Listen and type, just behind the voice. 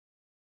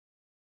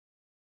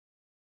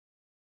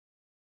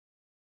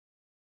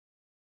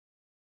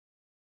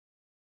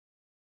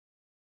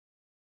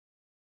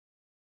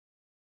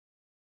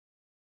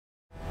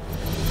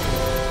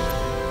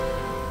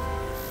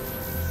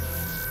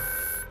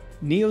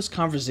Neo's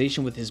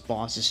conversation with his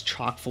boss is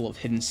chock full of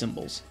hidden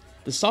symbols.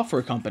 The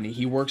software company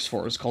he works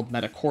for is called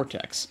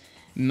Metacortex,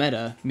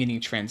 meta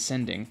meaning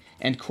transcending,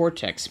 and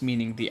cortex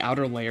meaning the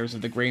outer layers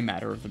of the gray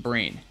matter of the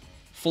brain,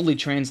 fully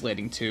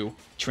translating to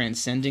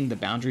transcending the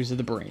boundaries of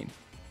the brain.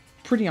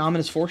 Pretty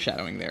ominous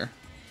foreshadowing there.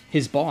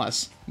 His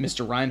boss,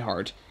 Mr.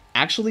 Reinhardt,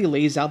 actually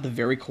lays out the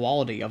very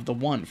quality of the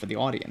One for the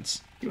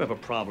audience. You have a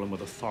problem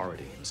with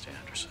authority, Mr.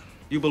 Anderson.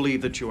 You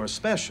believe that you are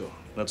special,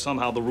 that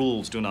somehow the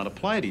rules do not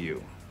apply to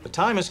you. The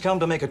time has come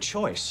to make a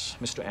choice,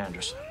 Mr.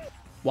 Anderson.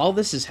 While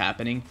this is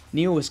happening,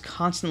 Neo is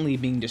constantly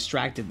being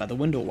distracted by the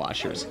window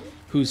washers,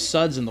 whose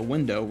suds in the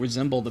window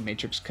resemble the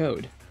Matrix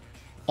code.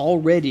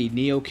 Already,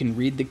 Neo can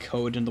read the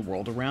code in the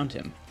world around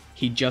him.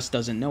 He just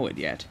doesn't know it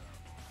yet.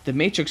 The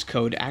Matrix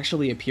code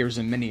actually appears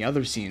in many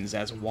other scenes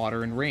as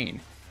water and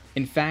rain.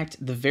 In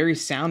fact, the very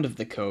sound of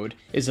the code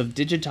is of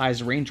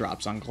digitized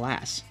raindrops on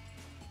glass.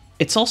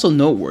 It's also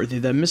noteworthy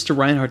that Mr.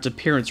 Reinhardt's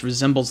appearance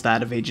resembles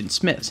that of Agent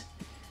Smith.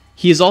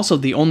 He is also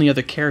the only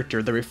other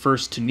character that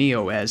refers to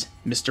Neo as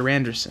Mr.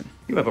 Anderson.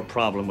 You have a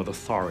problem with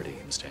authority,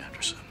 Mr.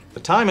 Anderson. The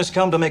time has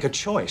come to make a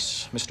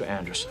choice, Mr.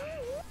 Anderson.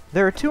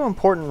 There are two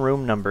important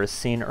room numbers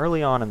seen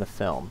early on in the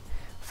film.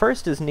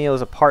 First is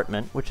Neo's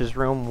apartment, which is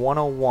room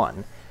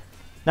 101.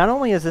 Not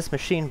only is this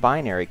machine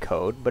binary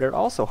code, but it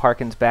also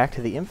harkens back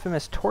to the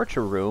infamous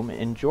torture room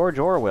in George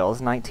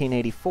Orwell's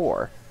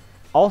 1984.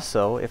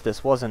 Also, if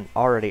this wasn't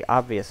already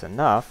obvious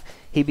enough,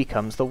 he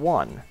becomes the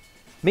One.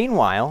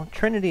 Meanwhile,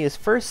 Trinity is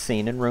first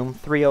seen in room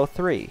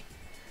 303.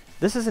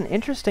 This is an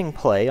interesting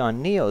play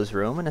on Neo's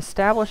room and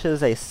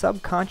establishes a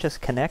subconscious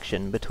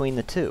connection between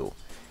the two.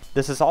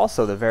 This is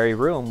also the very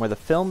room where the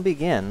film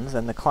begins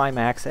and the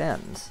climax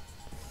ends.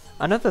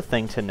 Another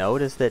thing to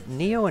note is that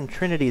Neo and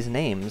Trinity's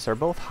names are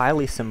both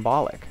highly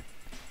symbolic.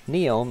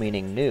 Neo,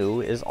 meaning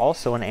new, is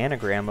also an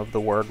anagram of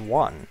the word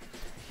one.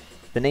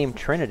 The name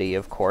Trinity,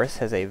 of course,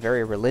 has a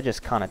very religious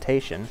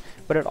connotation,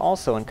 but it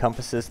also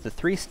encompasses the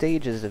three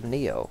stages of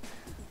Neo: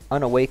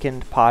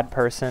 unawakened pod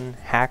person,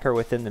 hacker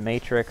within the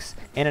Matrix,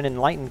 and an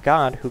enlightened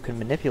god who can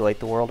manipulate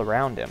the world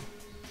around him.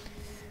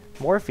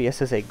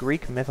 Morpheus is a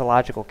Greek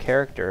mythological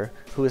character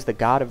who is the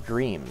god of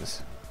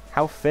dreams.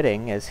 How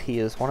fitting, as he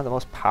is one of the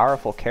most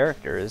powerful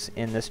characters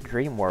in this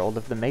dream world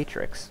of the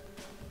Matrix.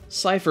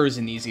 Cypher is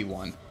an easy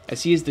one,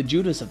 as he is the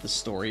Judas of the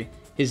story.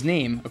 His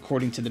name,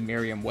 according to the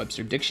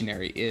Merriam-Webster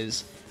dictionary,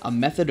 is a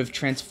method of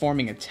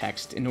transforming a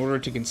text in order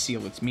to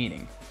conceal its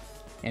meaning.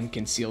 And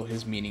conceal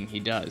his meaning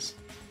he does.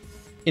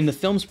 In the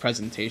film's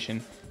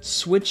presentation,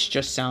 Switch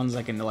just sounds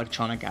like an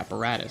electronic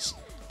apparatus,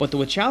 but the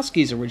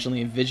Wachowskis originally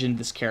envisioned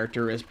this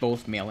character as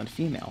both male and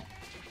female.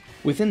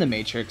 Within the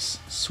Matrix,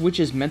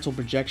 Switch's mental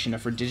projection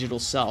of her digital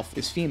self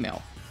is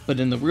female, but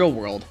in the real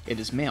world, it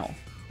is male.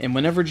 And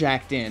whenever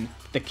jacked in,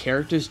 the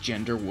character's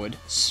gender would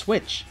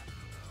switch.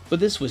 But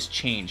this was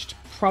changed,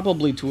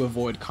 probably to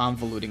avoid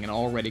convoluting an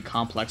already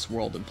complex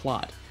world and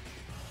plot.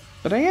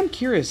 But I am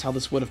curious how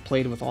this would have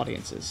played with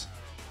audiences.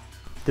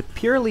 The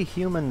purely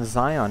human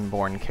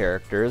Zion-born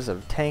characters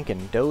of Tank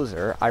and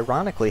Dozer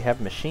ironically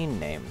have machine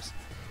names.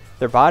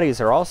 Their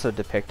bodies are also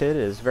depicted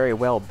as very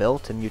well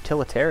built and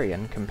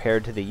utilitarian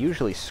compared to the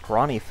usually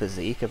scrawny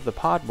physique of the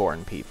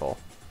pod-born people.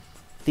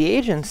 The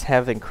agents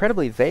have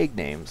incredibly vague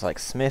names like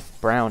Smith,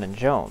 Brown, and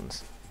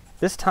Jones.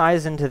 This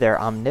ties into their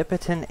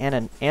omnipotent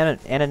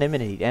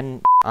anonymity.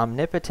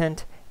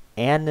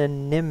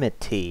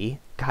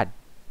 God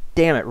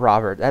damn it,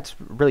 Robert, that's a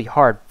really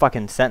hard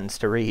fucking sentence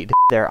to read.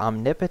 Their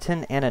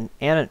omnipotent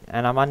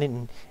anonymity.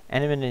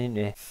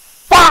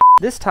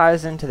 This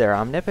ties into their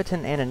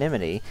omnipotent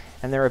anonymity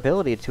and their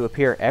ability to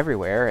appear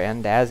everywhere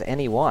and as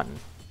anyone.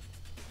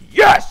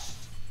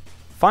 Yes!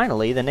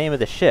 Finally, the name of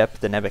the ship,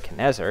 the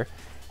Nebuchadnezzar,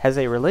 has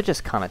a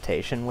religious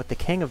connotation with the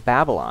king of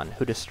Babylon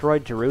who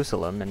destroyed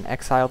Jerusalem and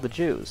exiled the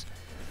Jews.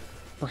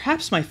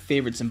 Perhaps my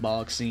favorite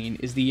symbolic scene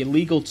is the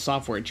illegal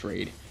software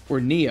trade,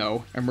 where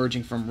Neo,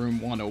 emerging from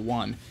room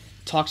 101,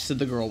 talks to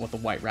the girl with the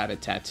white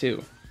rabbit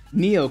tattoo.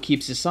 Neo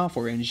keeps his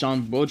software in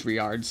Jean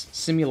Baudrillard's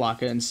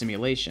Simulacra and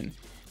Simulation,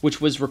 which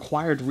was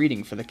required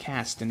reading for the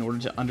cast in order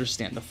to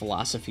understand the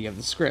philosophy of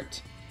the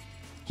script.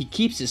 He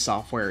keeps his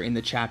software in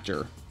the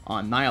chapter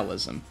on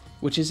nihilism,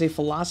 which is a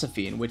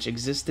philosophy in which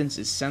existence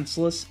is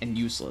senseless and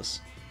useless.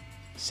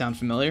 Sound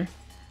familiar?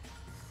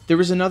 There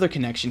is another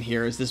connection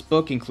here, as this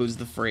book includes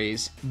the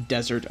phrase,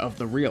 desert of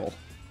the real.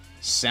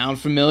 Sound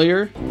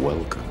familiar?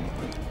 Welcome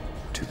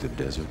to the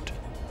desert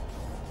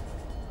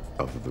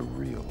of the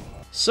real.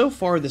 So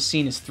far, the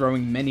scene is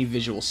throwing many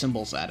visual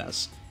symbols at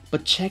us,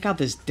 but check out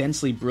this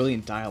densely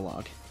brilliant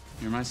dialogue.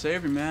 You're my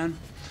savior, man.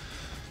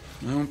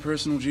 My own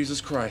personal Jesus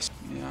Christ.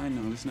 Yeah, I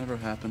know, this never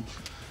happened.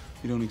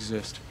 You don't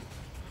exist.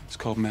 It's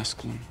called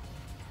mescaline.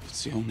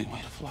 It's the only way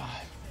to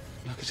fly.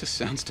 Look, it just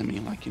sounds to me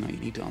like, you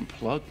need to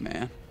unplug,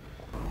 man.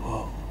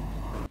 Whoa.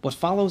 What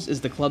follows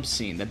is the club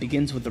scene that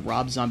begins with the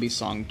Rob Zombie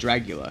song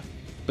Dragula,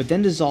 but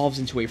then dissolves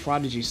into a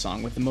Prodigy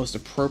song with the most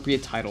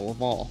appropriate title of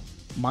all,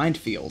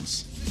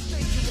 Minefields.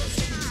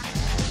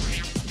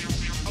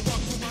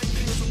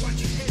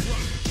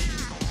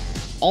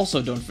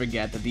 Also, don't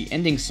forget that the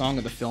ending song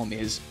of the film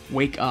is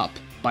Wake Up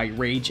by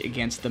Rage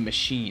Against the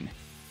Machine.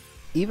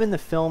 Even the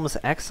film's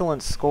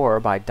excellent score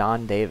by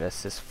Don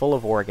Davis is full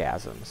of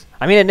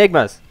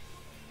enigmas.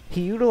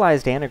 He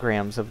utilized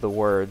anagrams of the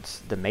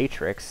words The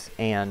Matrix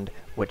and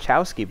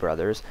Wachowski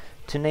Brothers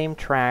to name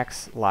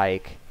tracks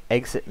like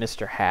Exit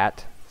Mr.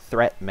 Hat,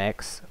 Threat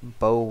Mix,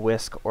 Bow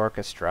Whisk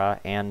Orchestra,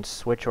 and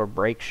Switch or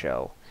Break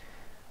Show.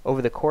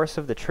 Over the course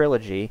of the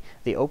trilogy,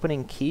 the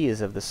opening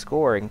keys of the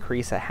score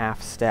increase a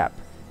half step,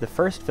 the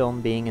first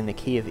film being in the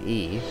key of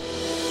E,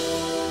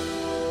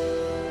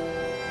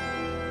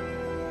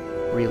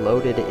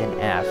 Reloaded in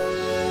F,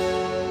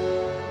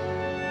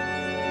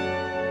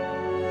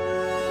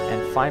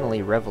 and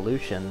finally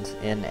Revolutions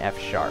in F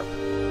sharp.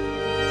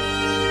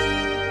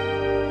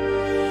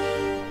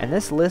 And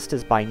this list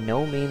is by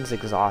no means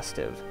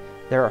exhaustive.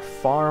 There are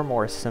far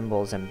more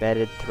symbols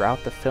embedded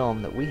throughout the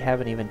film that we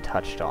haven't even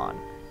touched on.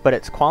 But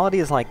it's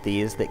qualities like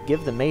these that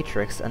give The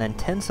Matrix an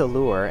intense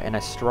allure and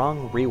a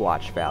strong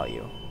rewatch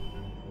value.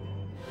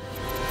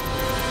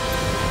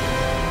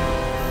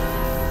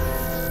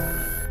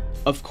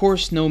 Of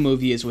course, no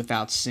movie is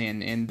without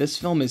sin, and this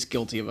film is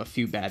guilty of a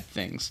few bad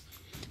things.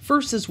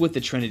 First is with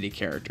the Trinity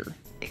character.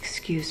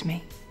 Excuse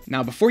me?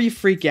 Now, before you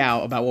freak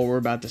out about what we're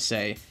about to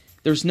say,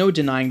 there's no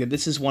denying that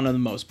this is one of the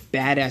most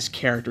badass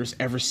characters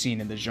ever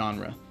seen in the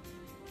genre.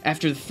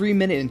 After the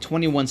 3-minute and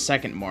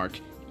 21-second mark,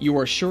 you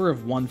are sure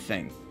of one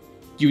thing.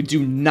 You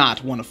do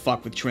not want to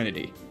fuck with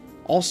Trinity.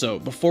 Also,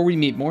 before we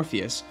meet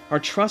Morpheus, our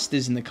trust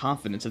is in the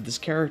confidence of this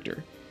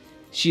character.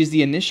 She is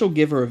the initial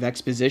giver of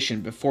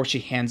exposition before she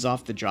hands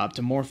off the job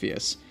to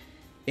Morpheus.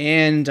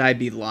 And I'd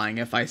be lying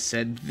if I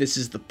said this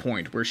is the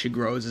point where she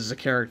grows as a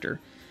character.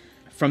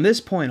 From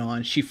this point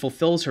on, she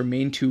fulfills her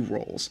main two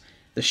roles,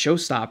 the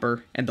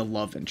showstopper and the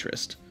love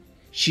interest.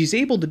 She's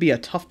able to be a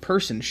tough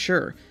person,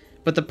 sure,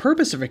 but the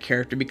purpose of her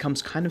character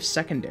becomes kind of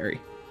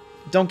secondary.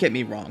 Don't get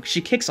me wrong,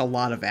 she kicks a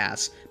lot of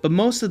ass, but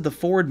most of the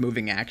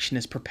forward-moving action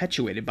is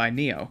perpetuated by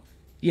Neo.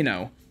 You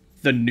know,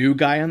 the new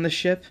guy on the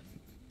ship.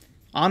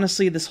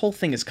 Honestly, this whole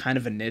thing is kind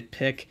of a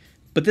nitpick,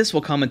 but this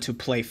will come into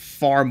play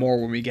far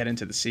more when we get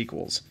into the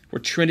sequels,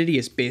 where Trinity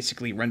is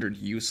basically rendered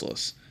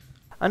useless.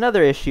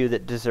 Another issue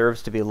that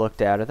deserves to be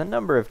looked at are the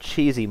number of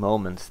cheesy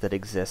moments that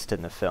exist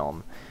in the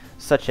film,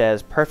 such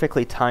as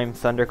perfectly timed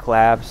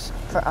thunderclaps.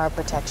 For our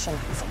protection.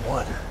 From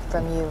what?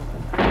 From you.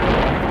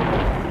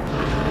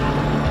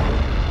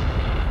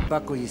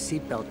 Buckle your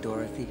seatbelt,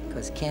 Dorothy,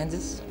 because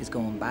Kansas is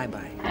going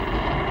bye-bye.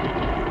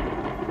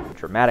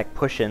 Dramatic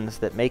push-ins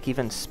that make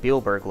even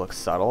Spielberg look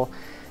subtle,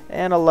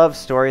 and a love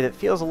story that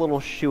feels a little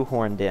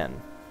shoehorned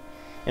in.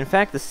 In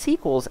fact, the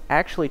sequels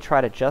actually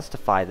try to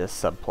justify this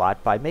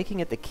subplot by making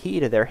it the key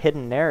to their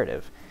hidden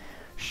narrative.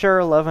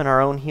 Sure, love and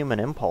our own human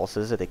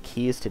impulses are the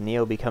keys to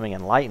Neo becoming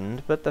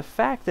enlightened, but the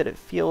fact that it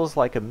feels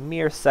like a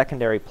mere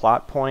secondary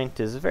plot point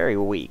is very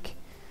weak.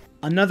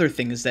 Another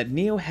thing is that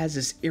Neo has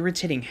this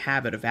irritating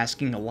habit of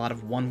asking a lot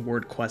of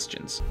one-word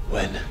questions.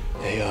 When?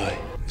 AI.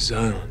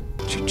 Zion.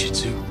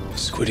 Jiu-Jitsu.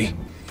 Squiddy.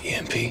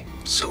 EMP.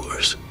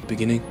 Sewers.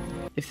 Beginning.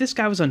 If this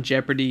guy was on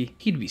Jeopardy,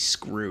 he'd be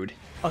screwed.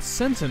 A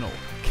sentinel.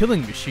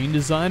 Killing machine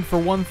designed for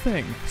one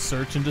thing.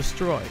 Search and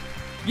destroy.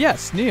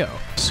 Yes, Neo.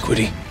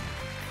 Squiddy.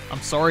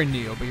 I'm sorry,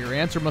 Neo, but your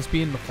answer must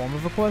be in the form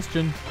of a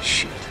question.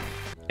 Shit.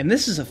 And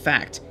this is a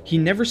fact. He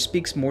never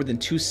speaks more than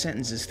 2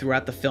 sentences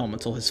throughout the film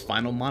until his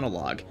final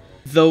monologue,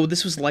 though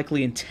this was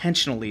likely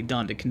intentionally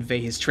done to convey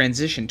his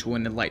transition to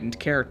an enlightened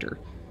character.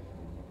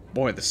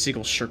 Boy, the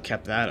sequel sure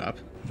kept that up.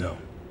 No.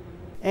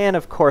 And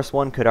of course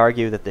one could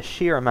argue that the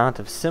sheer amount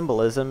of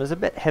symbolism is a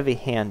bit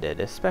heavy-handed,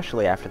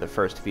 especially after the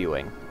first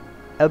viewing.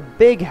 A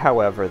big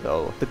however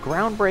though, the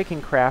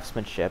groundbreaking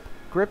craftsmanship,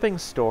 gripping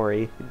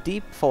story,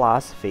 deep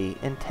philosophy,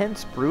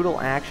 intense brutal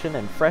action,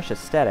 and fresh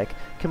aesthetic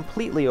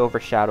completely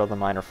overshadow the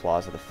minor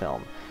flaws of the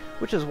film,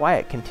 which is why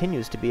it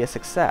continues to be a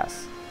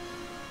success.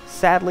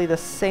 Sadly, the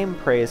same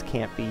praise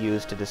can't be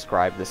used to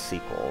describe the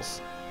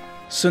sequels.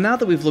 So now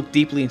that we've looked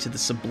deeply into the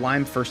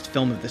sublime first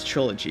film of this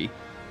trilogy,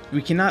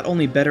 we can not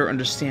only better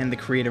understand the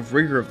creative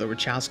rigor of the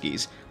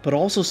Wachowskis, but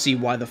also see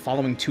why the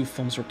following 2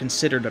 films were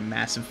considered a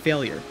massive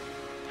failure.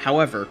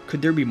 However,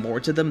 could there be more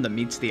to them than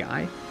meets the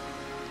eye?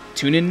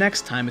 Tune in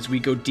next time as we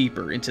go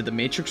deeper into The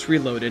Matrix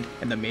Reloaded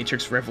and The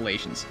Matrix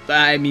Revolutions.